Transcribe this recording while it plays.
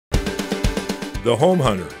The Home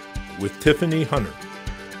Hunter with Tiffany Hunter.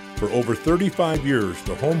 For over 35 years,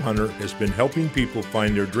 The Home Hunter has been helping people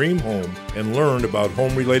find their dream home and learn about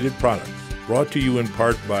home-related products. Brought to you in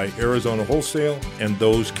part by Arizona Wholesale and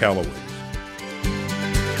those Callaways.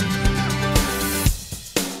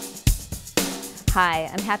 Hi,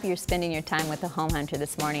 I'm happy you're spending your time with The Home Hunter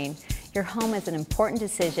this morning. Your home is an important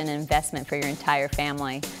decision and investment for your entire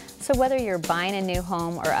family. So whether you're buying a new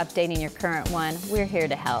home or updating your current one, we're here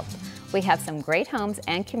to help. We have some great homes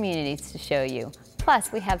and communities to show you.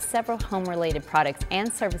 Plus, we have several home-related products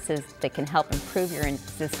and services that can help improve your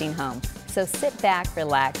existing home. So sit back,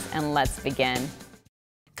 relax, and let's begin.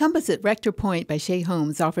 Compass at Rector Point by Shea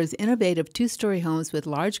Homes offers innovative two-story homes with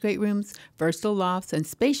large great rooms, versatile lofts, and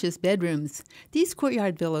spacious bedrooms. These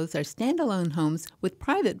courtyard villas are standalone homes with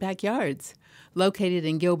private backyards. Located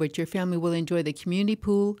in Gilbert, your family will enjoy the community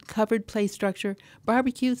pool, covered play structure,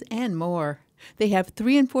 barbecues, and more. They have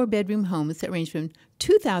 3 and 4 bedroom homes that range from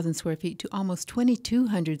 2,000 square feet to almost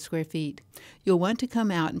 2,200 square feet. You'll want to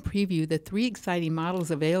come out and preview the 3 exciting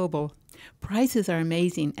models available. Prices are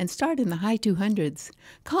amazing and start in the high 200s.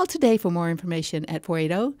 Call today for more information at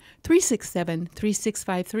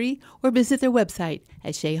 480-367-3653 or visit their website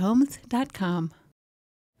at sheahomes.com.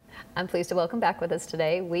 I'm pleased to welcome back with us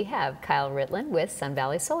today. We have Kyle Ritlin with Sun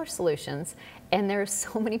Valley Solar Solutions. And there are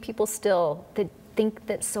so many people still that think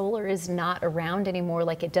that solar is not around anymore,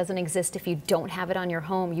 like it doesn't exist. If you don't have it on your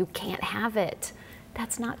home, you can't have it.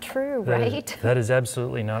 That's not true, right? That is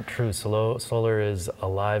absolutely not true. Solar is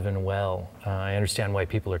alive and well. I understand why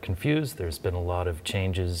people are confused. There's been a lot of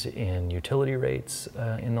changes in utility rates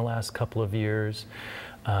in the last couple of years.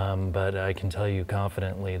 But I can tell you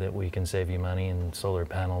confidently that we can save you money, and solar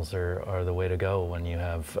panels are the way to go when you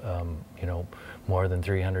have, more than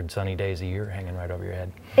 300 sunny days a year hanging right over your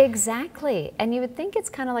head. Exactly. And you would think it's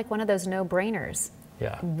kind of like one of those no-brainers.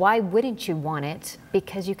 Yeah. Why wouldn't you want it?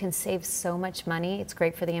 Because you can save so much money. It's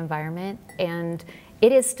great for the environment, and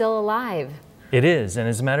it is still alive. It is, and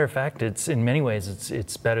as a matter of fact, it's in many ways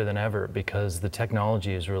it's better than ever because the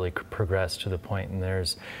technology has really progressed to the point, and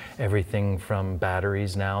there's everything from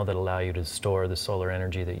batteries now that allow you to store the solar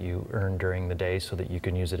energy that you earn during the day so that you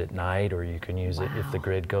can use it at night, or you can use it if the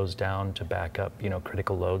grid goes down to back up,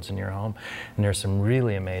 critical loads in your home. And there's some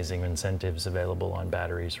really amazing incentives available on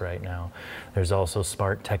batteries right now. There's also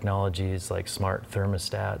smart technologies like smart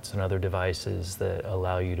thermostats and other devices that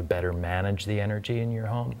allow you to better manage the energy in your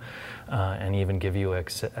home. And even give you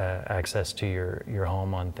access to your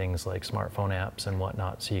home on things like smartphone apps and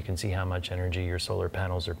whatnot, so you can see how much energy your solar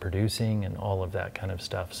panels are producing and all of that kind of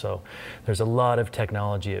stuff. So there's a lot of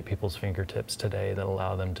technology at people's fingertips today that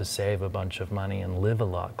allow them to save a bunch of money and live a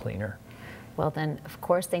lot cleaner. Well, then, of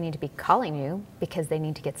course, they need to be calling you because they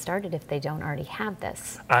need to get started if they don't already have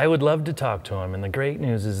this. I would love to talk to them, and the great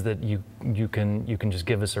news is that you can just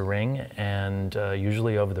give us a ring, and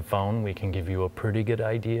usually over the phone we can give you a pretty good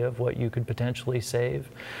idea of what you could potentially save.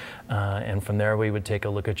 And from there we would take a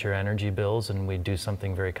look at your energy bills, and we'd do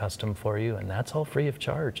something very custom for you, and that's all free of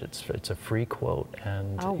charge. It's a free quote,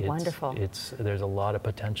 and wonderful. There's a lot of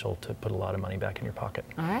potential to put a lot of money back in your pocket.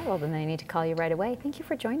 All right, well then they need to call you right away. Thank you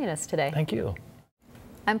for joining us today. Thank you.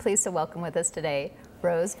 I'm pleased to welcome with us today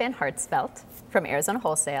Rose Van Hartsveld from Arizona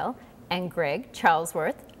Wholesale and Greg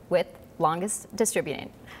Charlesworth with Longest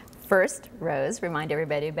Distributing. First, Rose, remind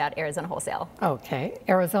everybody about Arizona Wholesale. Okay,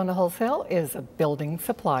 Arizona Wholesale is a building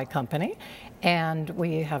supply company, and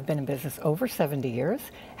we have been in business over 70 years,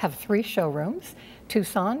 have 3 showrooms,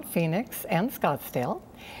 Tucson, Phoenix, and Scottsdale.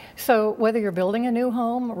 So whether you're building a new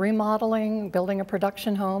home, remodeling, building a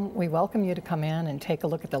production home, we welcome you to come in and take a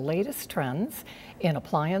look at the latest trends in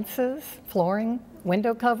appliances, flooring,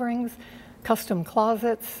 window coverings, custom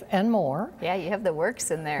closets, and more. Yeah, you have the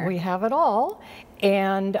works in there. We have it all.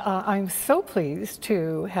 And I'm so pleased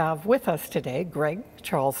to have with us today Greg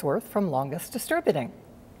Charlesworth from Longest Distributing.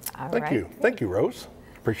 Thank you. Thank you, Rose.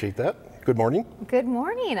 Appreciate that. Good morning. Good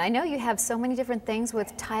morning. I know you have so many different things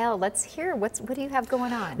with tile. Let's hear, what do you have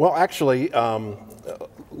going on? Well, actually,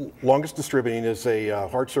 Longest Distributing is a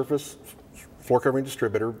hard surface floor covering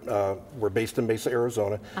distributor. We're based in Mesa,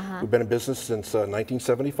 Arizona. We've been in business since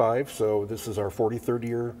 1975, so this is our 43rd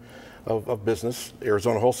year of business.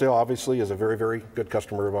 Arizona Wholesale obviously is a very, very good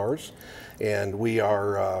customer of ours, and we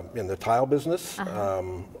are in the tile business,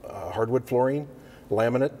 hardwood flooring,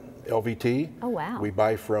 laminate, LVT. Oh, wow. We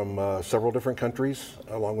buy from several different countries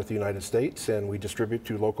along with the United States, and we distribute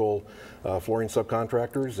to local flooring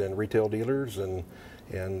subcontractors and retail dealers. And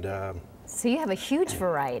so you have a huge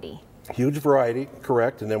variety. Huge variety,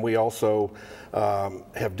 correct. And then we also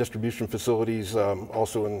have distribution facilities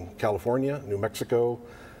also in California, New Mexico,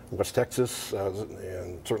 West Texas,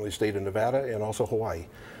 and certainly the state of Nevada, and also Hawaii.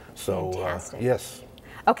 So, Fantastic. yes.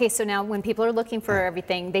 Okay, so now when people are looking for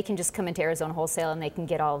everything, they can just come into Arizona Wholesale and they can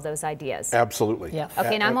get all of those ideas. Absolutely. Yeah.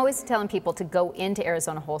 Okay, and I'm always telling people to go into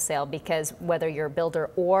Arizona Wholesale because whether you're a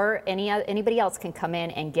builder or anybody else can come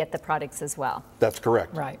in and get the products as well. That's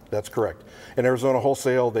correct. Right. That's correct. In Arizona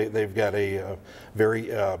Wholesale, they've got a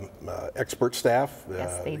very expert staff.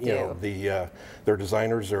 Yes, they You know, their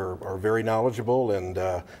designers are very knowledgeable, and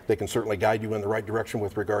they can certainly guide you in the right direction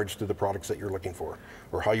with regards to the products that you're looking for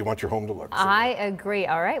or how you want your home to look. So, I agree.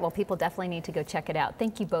 All right, well, people definitely need to go check it out.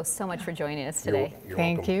 Thank you both so much for joining us today. You're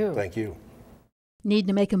Thank welcome. you. Thank you. Need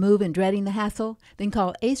to make a move and dreading the hassle? Then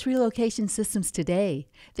call Ace Relocation Systems today.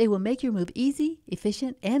 They will make your move easy,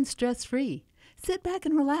 efficient, and stress-free. Sit back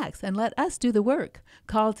and relax and let us do the work.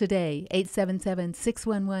 Call today,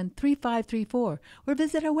 877-611-3534, or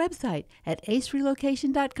visit our website at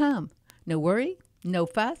acerelocation.com. No worry, no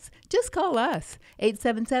fuss, just call us,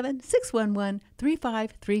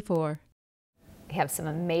 877-611-3534. We have some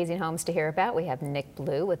amazing homes to hear about. We have Nick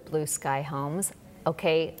Blue with Blue Sky Homes.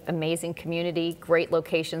 Okay, amazing community, great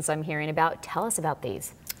locations I'm hearing about. Tell us about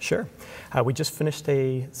these. Sure. We just finished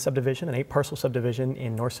a subdivision, an 8-parcel subdivision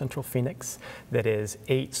in north central Phoenix that is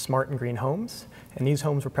 8 smart and green homes. And these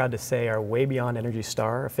homes, we're proud to say, are way beyond Energy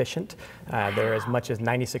Star efficient. They're as much as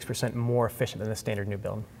 96% more efficient than the standard new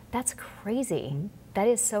build. That's crazy. That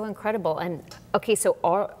is so incredible. And okay, so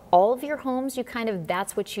all of your homes,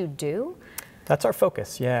 that's what you do? That's our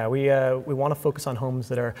focus, yeah. We want to focus on homes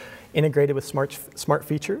that are integrated with smart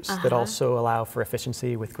features that also allow for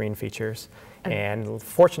efficiency with green features. And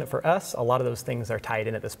fortunate for us, a lot of those things are tied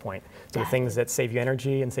in at this point. So the things that save you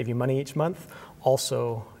energy and save you money each month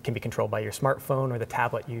also can be controlled by your smartphone or the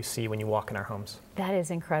tablet you see when you walk in our homes. That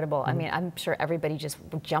is incredible. I mean, I'm sure everybody just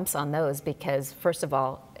jumps on those because, first of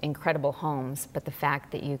all, incredible homes, but the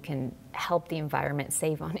fact that you can help the environment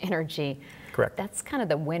save on energy. Correct. That's kind of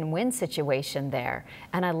the win-win situation there.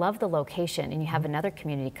 And I love the location, and you have another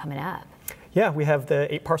community coming up. Yeah, we have the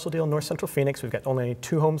 8-parcel deal in north central Phoenix. We've got only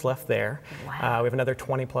 2 homes left there. Wow. We have another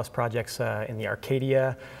 20-plus projects in the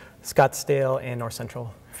Arcadia, Scottsdale, and north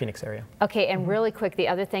central Phoenix area. Okay, and really quick, the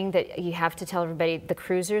other thing that you have to tell everybody, the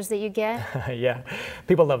cruisers that you get. Yeah,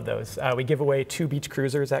 people love those. We give away 2 beach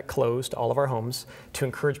cruisers at close to all of our homes to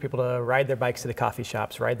encourage people to ride their bikes to the coffee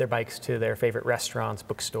shops, ride their bikes to their favorite restaurants,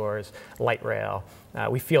 bookstores, light rail.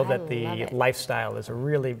 We feel that the lifestyle is a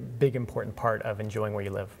really big, important part of enjoying where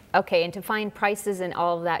you live. Okay, and to find prices and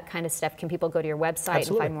all of that kind of stuff, can people go to your website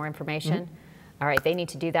Absolutely. and find more information? All right, they need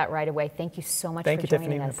to do that right away. Thank you so much Thank for you, joining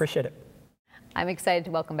Tiffany. I us. appreciate it. I'm excited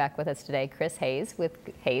to welcome back with us today Chris Hayes with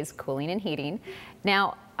Hayes Cooling and Heating.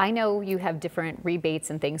 Now, I know you have different rebates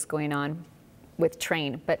and things going on with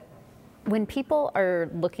Trane, but when people are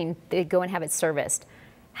looking to go and have it serviced,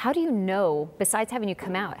 how do you know, besides having you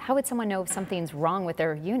come out, how would someone know if something's wrong with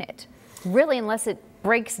their unit? Really, unless it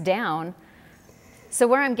breaks down. So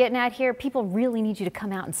where I'm getting at here, people really need you to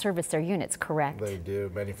come out and service their units, correct? They do.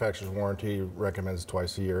 Manufacturer's warranty recommends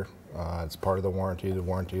twice a year. It's part of the warranty. The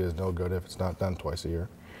warranty is no good if it's not done twice a year.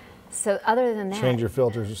 So other than that, Change your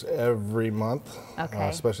filters every month, Okay.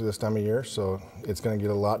 Especially this time of year. So it's going to get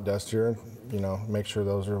a lot dustier. You know, make sure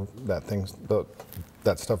those are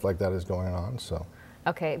that stuff like that is going on. So.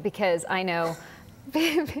 okay, because I know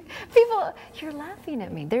people, you're laughing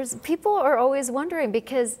at me. People are always wondering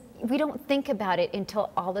because we don't think about it until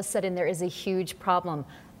all of a sudden there is a huge problem.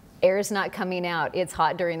 Air's not coming out, it's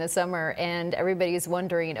hot during the summer, and everybody's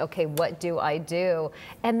wondering, okay, what do I do?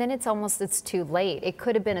 And then it's too late. It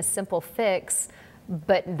could have been a simple fix,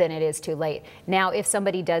 but then it is too late. Now, if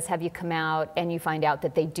somebody does have you come out and you find out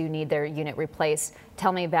that they do need their unit replaced,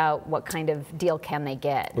 tell me about what kind of deal can they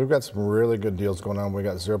get? We've got some really good deals going on. We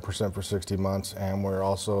got 0% for 60 months, and we're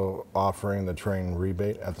also offering the Trane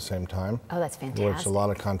rebate at the same time. Oh, that's fantastic. Which a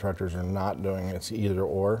lot of contractors are not doing. It's either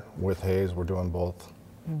or. With Hayes, we're doing both.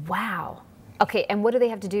 Wow. Okay, and what do they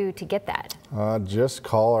have to do to get that? Just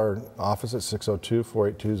call our office at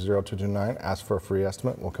 602-482-0229. Ask for a free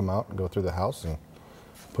estimate. We'll come out and go through the house and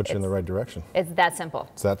put you in the right direction. It's that simple.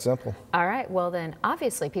 It's that simple. All right, well then,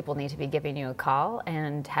 obviously people need to be giving you a call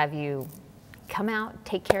and have you come out,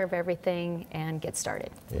 take care of everything, and get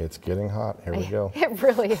started. It's getting hot. Here we go. It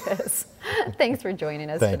really is. Thanks for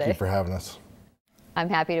joining us today. Thank you for having us. I'm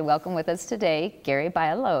happy to welcome with us today Gary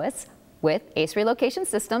Bialois with Ace Relocation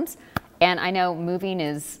Systems. And I know moving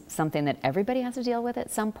is something that everybody has to deal with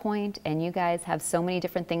at some point, and you guys have so many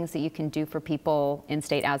different things that you can do for people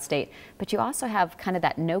in-state, out-state, but you also have kind of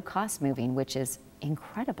that no-cost moving, which is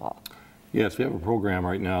incredible. Yes, we have a program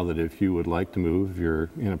right now that if you would like to move, if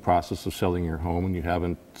you're in a process of selling your home and you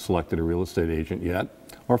haven't selected a real estate agent yet,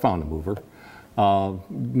 or found a mover. You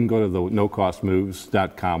can go to the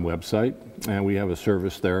nocostmoves.com website, and we have a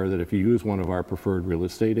service there that if you use one of our preferred real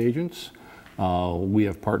estate agents, we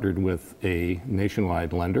have partnered with a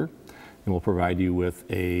nationwide lender, and we'll provide you with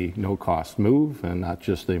a no-cost move, and not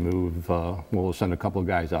just a move. We'll send a couple of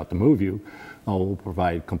guys out to move you. We'll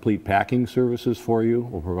provide complete packing services for you.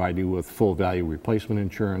 We'll provide you with full value replacement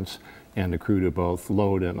insurance and a crew to both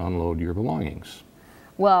load and unload your belongings.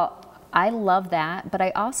 Well, I love that, but I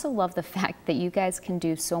also love the fact that you guys can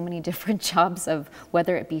do so many different jobs, of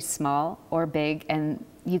whether it be small or big, and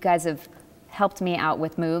you guys have helped me out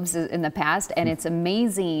with moves in the past, and it's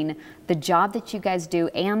amazing the job that you guys do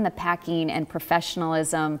and the packing and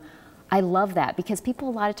professionalism. I love that, because people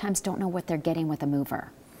a lot of times don't know what they're getting with a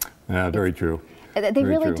mover. Yeah, very true. They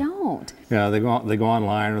really don't. Yeah, they go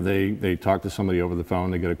online, or they talk to somebody over the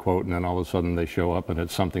phone, they get a quote, and then all of a sudden they show up and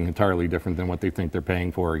it's something entirely different than what they think they're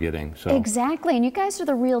paying for or getting. So exactly, and you guys are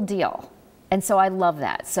the real deal. And so I love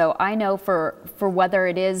that. So I know for whether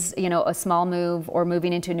it is, you know, a small move or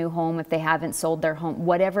moving into a new home, if they haven't sold their home,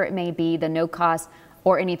 whatever it may be, the no cost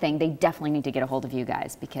or anything, they definitely need to get a hold of you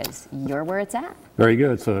guys, because you're where it's at. Very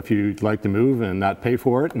good. So if you'd like to move and not pay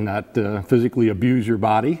for it and not physically abuse your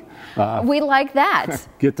body, we like that.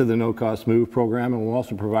 Get to the No Cost Move program, and we'll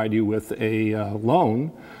also provide you with a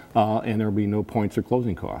loan, and there'll be no points or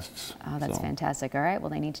closing costs. Oh, that's fantastic. All right, well,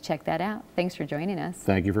 they need to check that out. Thanks for joining us.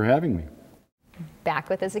 Thank you for having me. Back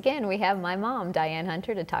with us again, we have my mom, Diane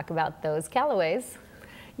Hunter, to talk about those Callaways.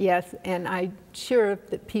 Yes, and I'm sure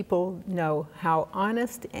that people know how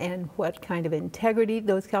honest and what kind of integrity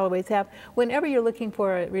those Callaways have. Whenever you're looking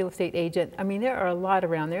for a real estate agent, I mean, there are a lot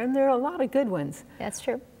around there, and there are a lot of good ones. That's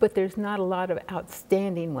true. But there's not a lot of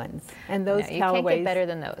outstanding ones. And those you Callaways, can't get better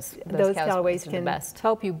than those. Those Callaways are can the best.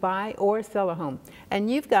 help you buy or sell a home. And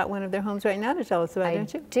you've got one of their homes right now to tell us about,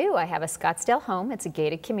 don't you? I do. I have a Scottsdale home. It's a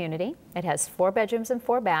gated community. It has 4 bedrooms and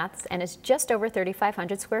 4 baths, and it's just over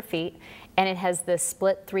 3,500 square feet. And it has this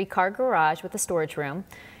split 3-car garage with a storage room.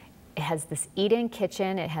 It has this eat-in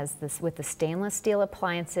kitchen. It has this with the stainless steel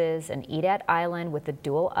appliances, an eat-at island with the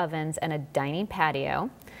dual ovens, and a dining patio.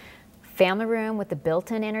 Family room with the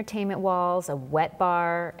built-in entertainment walls, a wet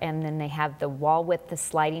bar, and then they have the wall with the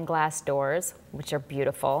sliding glass doors, which are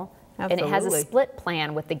beautiful. Absolutely. And it has a split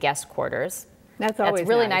plan with the guest quarters. That's always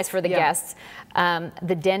really nice for the yeah. guests.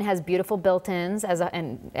 The den has beautiful built-ins as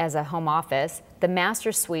a home office. The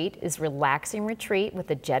master suite is relaxing retreat with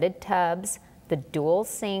the jetted tubs, the dual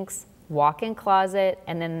sinks, walk-in closet,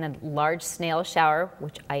 and then the large snail shower,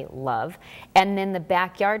 which I love. And then the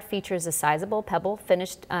backyard features a sizable pebble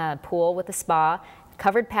finished pool with a spa,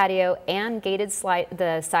 covered patio, and gated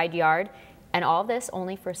the side yard. And all this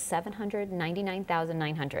only for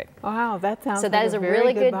 $799,900. Wow, that sounds so that like is a very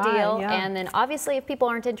really good buy, deal. yeah. And then obviously, if people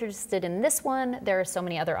aren't interested in this one, there are so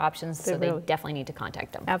many other options. So they definitely need to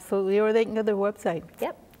contact them. Absolutely, or they can go to their website.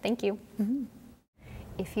 Yep. Thank you. Mm-hmm.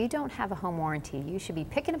 If you don't have a home warranty, you should be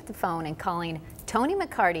picking up the phone and calling Tony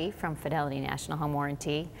McCarty from Fidelity National Home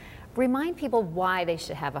Warranty. Remind people why they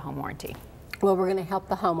should have a home warranty. Well, we're going to help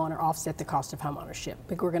the homeowner offset the cost of homeownership.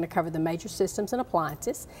 We're going to cover the major systems and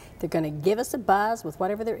appliances. They're going to give us a buzz with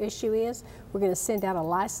whatever their issue is. We're going to send out a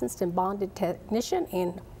licensed and bonded technician,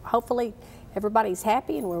 and hopefully everybody's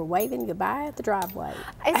happy and we're waving goodbye at the driveway.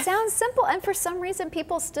 It sounds simple, and for some reason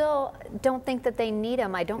people still don't think that they need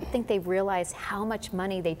them. I don't think they realize how much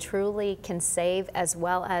money they truly can save, as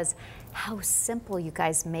well as how simple you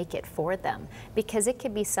guys make it for them. Because it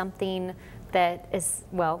could be something that is,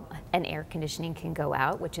 well, an air conditioning can go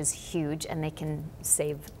out, which is huge, and they can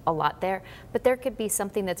save a lot there. But there could be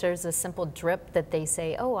something that there's a simple drip that they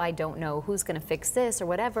say, oh, I don't know who's gonna fix this or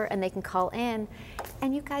whatever, and they can call in,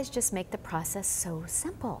 and you guys just make the process so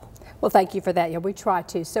simple. Well, thank you for that. Yeah, we try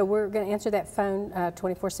to. So we're going to answer that phone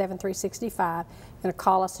 24/7, 365. You're going to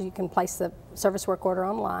call us so you can place the service work order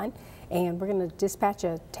online. And we're going to dispatch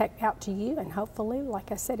a tech out to you, and hopefully,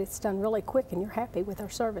 like I said, it's done really quick and you're happy with our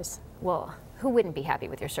service. Well, who wouldn't be happy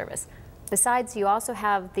with your service? Besides, you also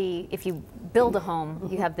have the, if you build a home,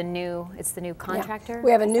 you have the new, it's the new contractor? Yeah.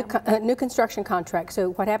 We have a new construction contract. So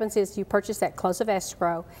what happens is you purchase that close of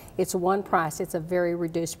escrow. It's one price. It's a very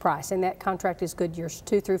reduced price. And that contract is good years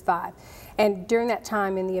 2 through 5. And during that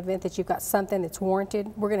time, in the event that you've got something that's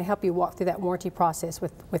warranted, we're going to help you walk through that warranty process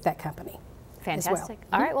with that company. Fantastic. Well.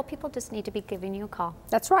 All right, well, people just need to be giving you a call.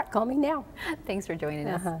 That's right. Call me now. Thanks for joining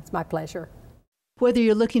us. It's my pleasure. Whether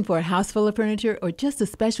you're looking for a house full of furniture or just a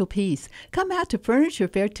special piece, come out to Furniture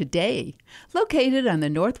Fair today. Located on the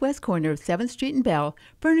northwest corner of 7th Street and Bell,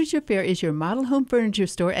 Furniture Fair is your model home furniture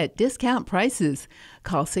store at discount prices.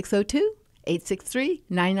 Call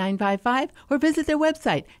 602-863-9955 or visit their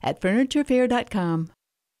website at FurnitureFair.com.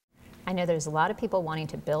 I know there's a lot of people wanting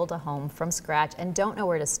to build a home from scratch and don't know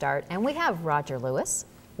where to start. And we have Roger Lewis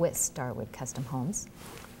with Starwood Custom Homes.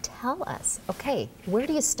 Tell us, okay, where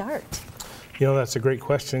do you start? You know, that's a great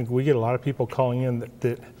question. We get a lot of people calling in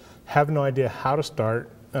that have no idea how to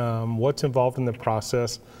start, what's involved in the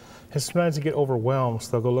process. And sometimes they get overwhelmed,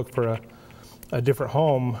 so they'll go look for a different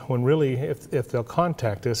home when really, if they'll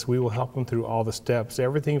contact us, we will help them through all the steps.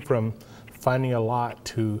 Everything from finding a lot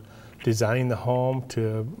to designing the home,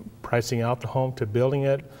 to pricing out the home, to building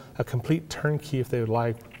it, a complete turnkey if they would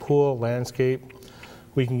like, pool, landscape.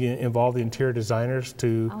 We can involve the interior designers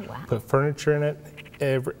to put furniture in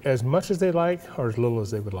it, as much as they like or as little as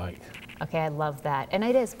they would like. Okay, I love that. And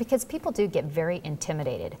it is because people do get very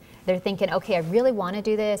intimidated. They're thinking, okay, I really want to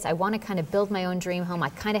do this. I want to kind of build my own dream home. I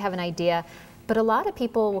kind of have an idea. But a lot of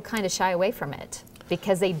people will kind of shy away from it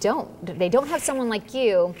because they don't have someone like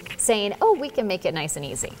you saying, oh, we can make it nice and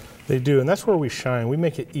easy. They do, and that's where we shine. We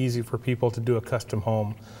make it easy for people to do a custom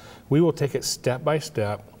home. We will take it step by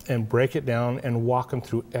step and break it down and walk them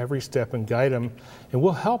through every step and guide them, and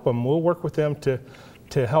we'll help them. We'll work with them to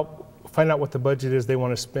help find out what the budget is they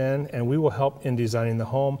want to spend, and we will help in designing the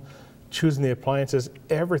home, choosing the appliances,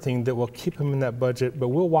 everything that will keep them in that budget, but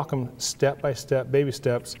we'll walk them step by step, baby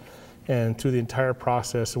steps, and through the entire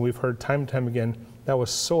process. And we've heard time and time again, that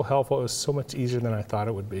was so helpful. It was so much easier than I thought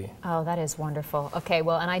it would be. Oh, that is wonderful. Okay,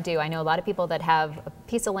 well, and I know a lot of people that have a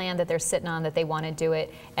piece of land that they're sitting on that they want to do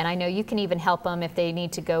it, and I know you can even help them if they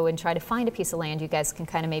need to go and try to find a piece of land. You guys can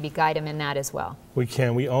kind of maybe guide them in that as well. We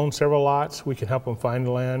can. We own several lots. We can help them find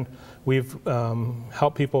the land. We've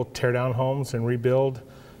helped people tear down homes and rebuild.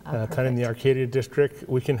 Kind of in the Arcadia district.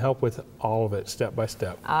 We can help with all of it step by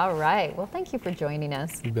step. All right. Well, thank you for joining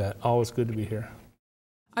us. You bet. Always good to be here.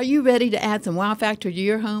 Are you ready to add some wow factor to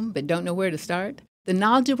your home but don't know where to start? The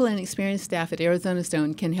knowledgeable and experienced staff at Arizona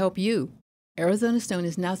Stone can help you. Arizona Stone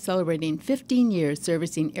is now celebrating 15 years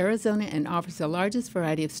servicing Arizona and offers the largest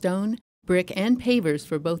variety of stone, brick, and pavers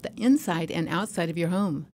for both the inside and outside of your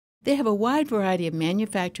home. They have a wide variety of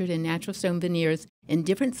manufactured and natural stone veneers in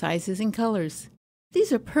different sizes and colors.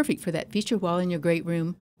 These are perfect for that feature wall in your great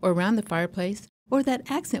room, or around the fireplace, or that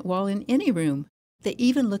accent wall in any room. They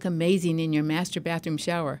even look amazing in your master bathroom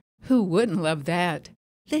shower. Who wouldn't love that?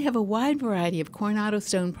 They have a wide variety of Coronado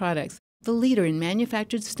Stone products, the leader in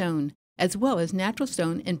manufactured stone, as well as natural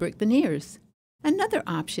stone and brick veneers. Another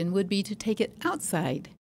option would be to take it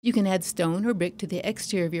outside. You can add stone or brick to the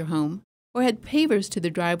exterior of your home, or add pavers to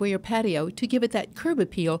the driveway or patio to give it that curb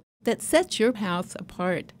appeal that sets your house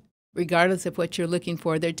apart. Regardless of what you're looking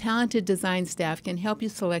for, their talented design staff can help you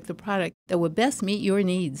select the product that will best meet your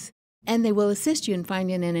needs. And they will assist you in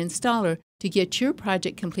finding an installer to get your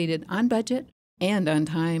project completed on budget and on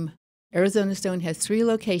time. Arizona Stone has 3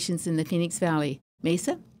 locations in the Phoenix Valley: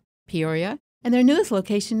 Mesa, Peoria, and their newest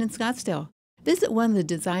location in Scottsdale. Visit one of the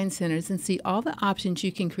design centers and see all the options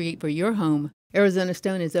you can create for your home. Arizona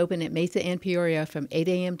Stone is open at Mesa and Peoria from 8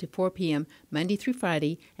 a.m. to 4 p.m. Monday through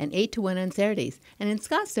Friday and 8 to 1 on Saturdays, and in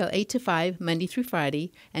Scottsdale 8 to 5 Monday through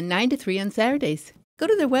Friday and 9 to 3 on Saturdays. Go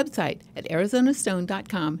to their website at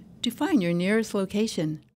arizonastone.com to find your nearest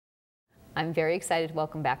location. I'm very excited to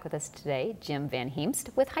welcome back with us today Jim Van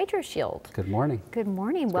Heemst with HydroShield. Good morning. Good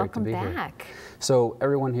morning. Welcome back. Here. So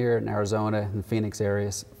everyone here in Arizona and Phoenix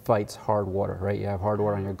areas fights hard water, right? You have hard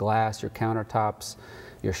water on your glass, your countertops,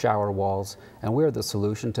 your shower walls, and we're the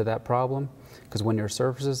solution to that problem, because when your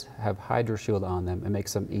surfaces have HydroShield on them, it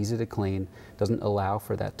makes them easy to clean, doesn't allow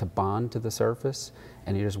for that to bond to the surface,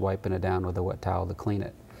 and you're just wiping it down with a wet towel to clean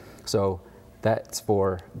it. So that's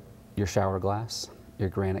for your shower glass, your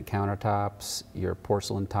granite countertops, your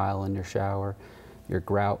porcelain tile in your shower, your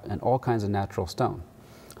grout, and all kinds of natural stone.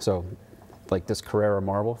 So like this Carrara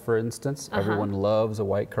marble, for instance, everyone loves a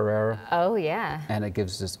white Carrara. Oh yeah. And it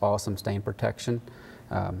gives this awesome stain protection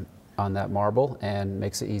on that marble and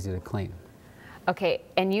makes it easy to clean. Okay,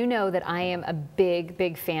 and you know that I am a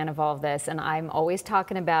big fan of all of this, and I'm always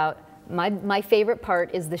talking about my favorite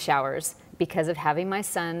part is the showers, because of having my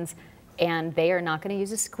sons, and they are not going to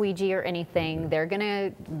use a squeegee or anything. They're going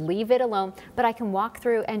to leave it alone, but I can walk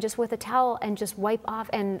through and just with a towel and just wipe off,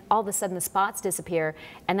 and all of a sudden the spots disappear,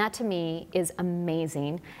 and that to me is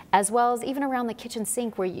amazing. As well as even around the kitchen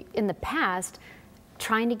sink, where you, in the past,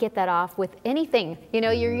 trying to get that off with anything, you know,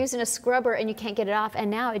 you're using a scrubber and you can't get it off, and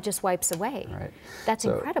now it just wipes away. Right. That's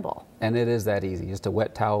incredible. And it is that easy. Just a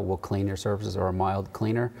wet towel will clean your surfaces, or a mild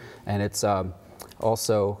cleaner, and it's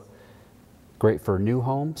also great for new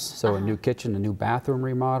homes, so a new kitchen, a new bathroom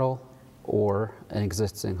remodel, or an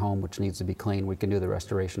existing home which needs to be cleaned, we can do the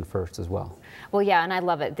restoration first as well. Well, yeah, and I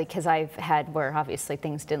love it because I've had where obviously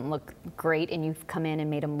things didn't look great and you've come in and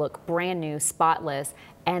made them look brand new, spotless,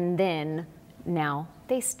 and then now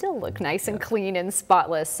they still look nice and clean and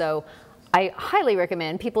spotless. So I highly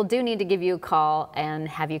recommend people do need to give you a call and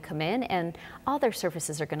have you come in, and all their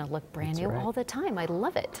surfaces are going to look brand new all the time. I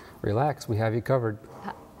love it. Relax, we have you covered.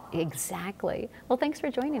 Exactly. Well, thanks for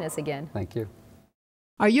joining us again. Thank you.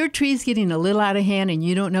 Are your trees getting a little out of hand and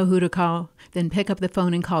you don't know who to call? Then pick up the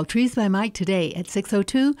phone and call Trees by Mike today at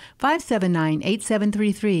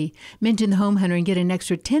 602-579-8733. Mention the Home Hunter and get an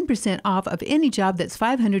extra 10% off of any job that's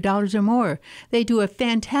 $500 or more. They do a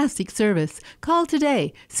fantastic service. Call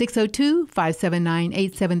today,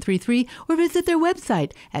 602-579-8733, or visit their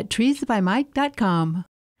website at treesbymike.com.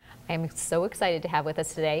 I'm so excited to have with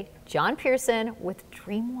us today John Pearson with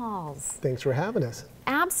Dream Walls. Thanks for having us.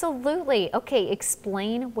 Absolutely. Okay,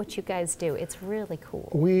 explain what you guys do. It's really cool.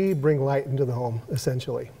 We bring light into the home,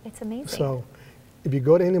 essentially. It's amazing. So if you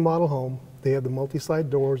go to any model home, they have the multi-slide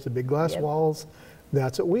doors, the big glass walls.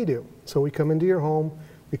 That's what we do. So we come into your home,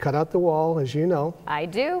 we cut out the wall, as you know. I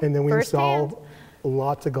do. And then we install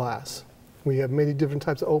lots of glass. We have many different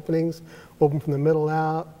types of openings, open from the middle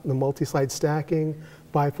out, the multi-slide stacking,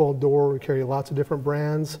 bifold door. We carry lots of different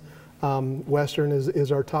brands. Western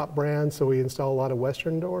is our top brand, so we install a lot of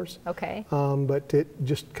Western doors. Okay. But it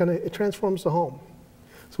just it transforms the home.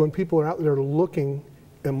 So when people are out there looking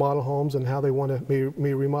at model homes and how they want to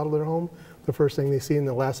remodel their home, the first thing they see and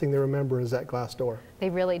the last thing they remember is that glass door. They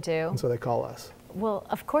really do. And so they call us. Well,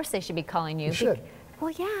 of course they should be calling you. You should. Well,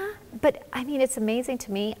 yeah, but I mean, it's amazing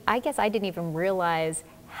to me. I guess I didn't even realize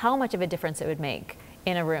how much of a difference it would make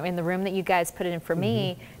in a room, in the room that you guys put it in for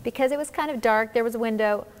me, because it was kind of dark, there was a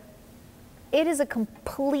window. It is a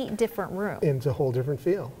complete different room. And it's a whole different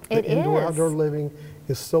feel. It the indoor-outdoor living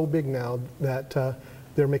is so big now that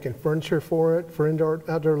they're making furniture for it, for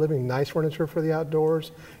indoor-outdoor living, nice furniture for the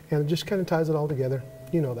outdoors, and it just kind of ties it all together.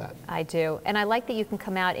 You know that. I do. And I like that you can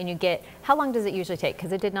come out and you get, how long does it usually take?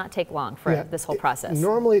 Because it did not take long for this whole process.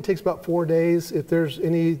 Normally it takes about 4 days. If there's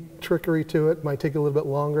any trickery to it, it might take a little bit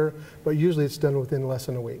longer, but usually it's done within less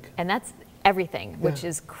than a week. And that's everything, which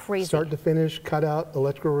is crazy. Start to finish, cut out,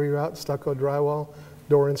 electrical reroute, stucco drywall,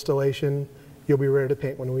 door installation. You'll be ready to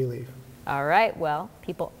paint when we leave. All right, well,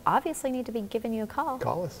 people obviously need to be giving you a call.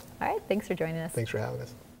 Call us. All right, thanks for joining us. Thanks for having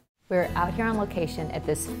us. We're out here on location at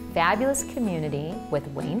this fabulous community with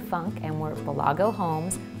Wayne Funk, and we're at Balago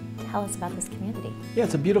Homes. Tell us about this community. Yeah,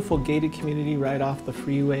 it's a beautiful gated community right off the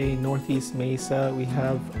freeway, Northeast Mesa. We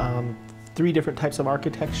have 3 different types of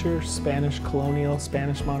architecture: Spanish Colonial,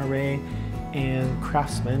 Spanish Monterey, and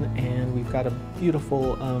Craftsman. And we've got a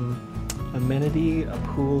beautiful amenity, a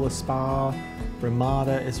pool, a spa,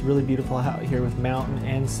 Ramada. It's really beautiful out here with mountain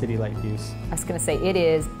and city light views. I was going to say, it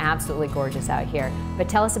is absolutely gorgeous out here. But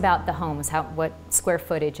tell us about the homes, what square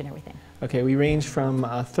footage and everything. Okay, we range from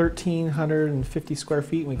 1,350 square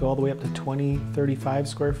feet, and we go all the way up to 2,035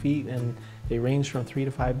 square feet, and they range from 3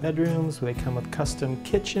 to 5 bedrooms. They come with custom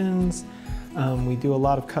kitchens. We do a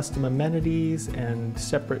lot of custom amenities and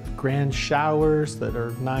separate grand showers that are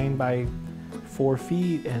 9 by 4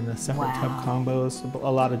 feet, and the separate tub combos, a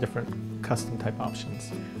lot of different custom type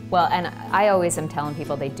options. Well, and I always am telling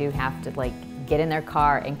people they do have to get in their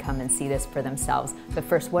car and come and see this for themselves. But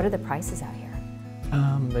first, what are the prices out here?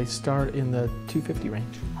 They start in the $250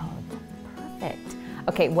 range. Oh, perfect.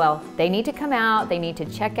 Okay, well, they need to come out, they need to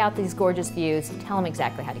check out these gorgeous views. Tell them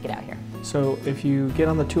exactly how to get out here. So if you get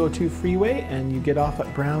on the 202 freeway and you get off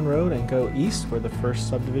at Brown Road and go east, we're the first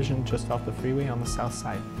subdivision just off the freeway on the south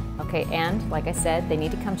side. Okay, and like I said, they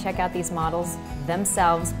need to come check out these models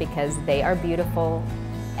themselves because they are beautiful,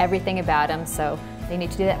 everything about them, so they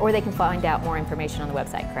need to do that, or they can find out more information on the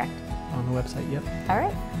website, correct? On the website, yep. All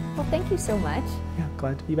right, well, thank you so much. Yeah,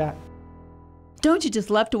 glad to be back. Don't you just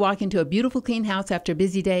love to walk into a beautiful clean house after a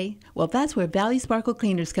busy day? Well, that's where Valley Sparkle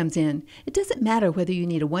Cleaners comes in. It doesn't matter whether you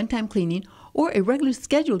need a one-time cleaning or a regular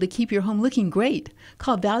schedule to keep your home looking great.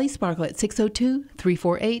 Call Valley Sparkle at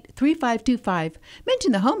 602-348-3525.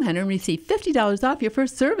 Mention the Home Hunter and receive $50 off your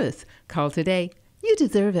first service. Call today. You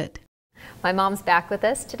deserve it. My mom's back with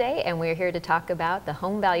us today, and we're here to talk about the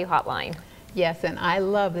Home Value Hotline. Yes, and I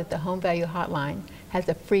love that the Home Value Hotline has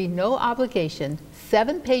a free, no obligation,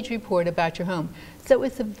 7-page report about your home. So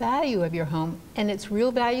it's the value of your home and its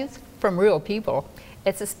real values from real people.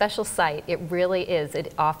 It's a special site. It really is.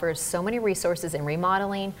 It offers so many resources in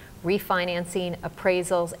remodeling, refinancing,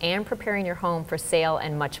 appraisals, and preparing your home for sale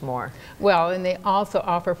and much more. Well, and they also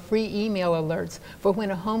offer free email alerts for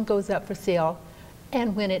when a home goes up for sale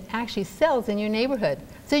and when it actually sells in your neighborhood.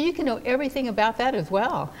 So you can know everything about that as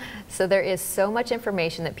well. So there is so much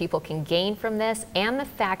information that people can gain from this, and the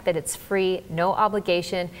fact that it's free, no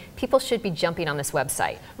obligation. People should be jumping on this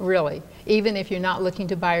website. Really. Even if you're not looking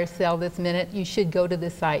to buy or sell this minute, you should go to the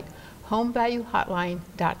site,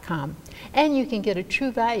 homevaluehotline.com. And you can get a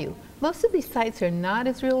true value. Most of these sites are not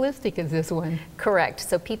as realistic as this one. Correct.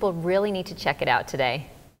 So people really need to check it out today.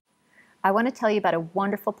 I want to tell you about a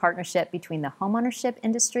wonderful partnership between the homeownership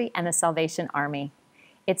industry and the Salvation Army.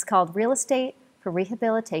 It's called Real Estate for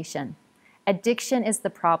Rehabilitation. Addiction is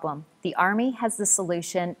the problem. The Army has the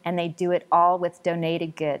solution, and they do it all with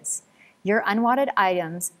donated goods. Your unwanted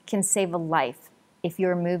items can save a life. If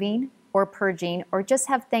you're moving or purging or just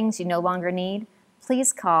have things you no longer need,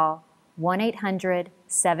 please call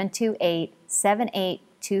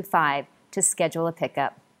 1-800-728-7825 to schedule a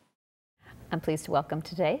pickup. I'm pleased to welcome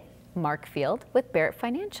today Mark Field with Barrett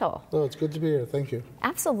Financial. Oh, it's good to be here. Thank you.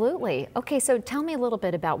 Absolutely. Okay, so tell me a little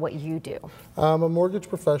bit about what you do. I'm a mortgage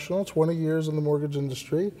professional, 20 years in the mortgage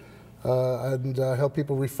industry, and help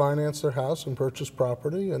people refinance their house and purchase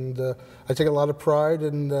property. And I take a lot of pride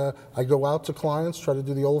in, I go out to clients, try to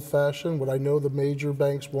do the old-fashioned, what I know the major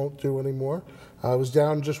banks won't do anymore. I was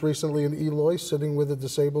down just recently in Eloy, sitting with a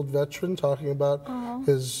disabled veteran, talking about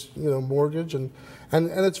his, mortgage, and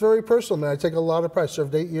it's very personal. I mean, I take a lot of pride. I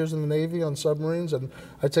served 8 years in the Navy on submarines, and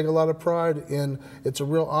I take a lot of pride in. It's a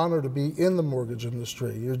real honor to be in the mortgage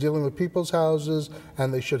industry. You're dealing with people's houses,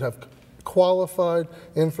 and they should have qualified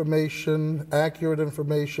information, accurate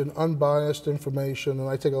information, unbiased information, and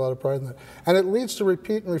I take a lot of pride in that. And it leads to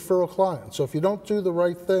repeat and referral clients. So if you don't do the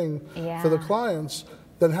right thing for the clients,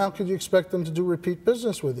 then how could you expect them to do repeat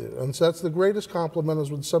business with you? And so that's the greatest compliment,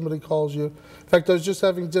 is when somebody calls you. In fact, I was just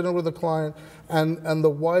having dinner with a client, and the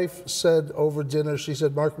wife said over dinner, she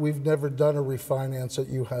said, "Mark, we've never done a refinance that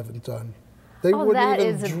you haven't done." They wouldn't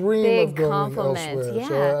even dream of going elsewhere. Yeah.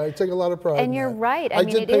 So I take a lot of pride in you're that. right. I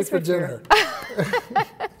mean, did pay for dinner.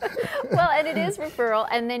 Well, and it is referral,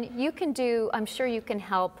 and then you can do, I'm sure you can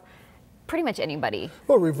help pretty much anybody.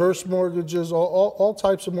 Well, reverse mortgages, all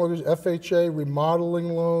types of mortgages, FHA, remodeling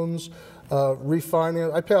loans,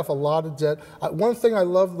 refinance. I pay off a lot of debt. One thing I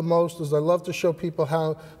love the most is I love to show people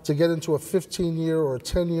how to get into a 15-year or a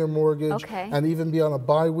 10-year mortgage, and even be on a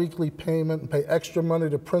bi-weekly payment and pay extra money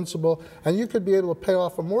to principal. And you could be able to pay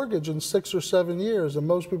off a mortgage in 6 or 7 years, and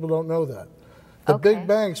most people don't know that. The big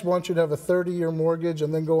banks want you to have a 30-year mortgage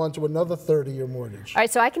and then go on to another 30-year mortgage. All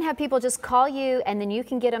right, so I can have people just call you, and then you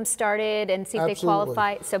can get them started and see if they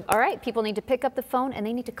qualify. So, all right, people need to pick up the phone, and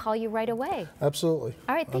they need to call you right away. Absolutely.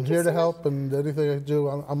 All right, I'm here to help, and anything I do,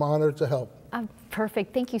 I'm honored to help.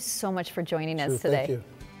 Perfect. Thank you so much for joining us today. Thank you.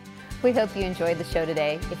 We hope you enjoyed the show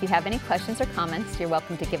today. If you have any questions or comments, you're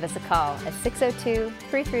welcome to give us a call at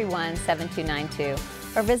 602-331-7292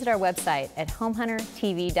 or visit our website at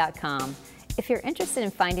homehuntertv.com. If you're interested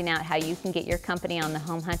in finding out how you can get your company on the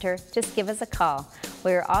Home Hunter, just give us a call.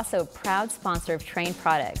 We are also a proud sponsor of Trane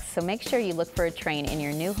products, so make sure you look for a Trane in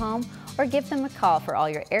your new home or give them a call for all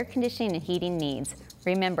your air conditioning and heating needs.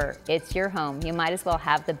 Remember, it's your home. You might as well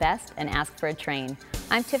have the best and ask for a Trane.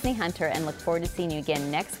 I'm Tiffany Hunter and look forward to seeing you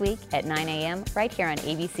again next week at 9 a.m. right here on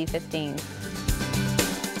ABC 15.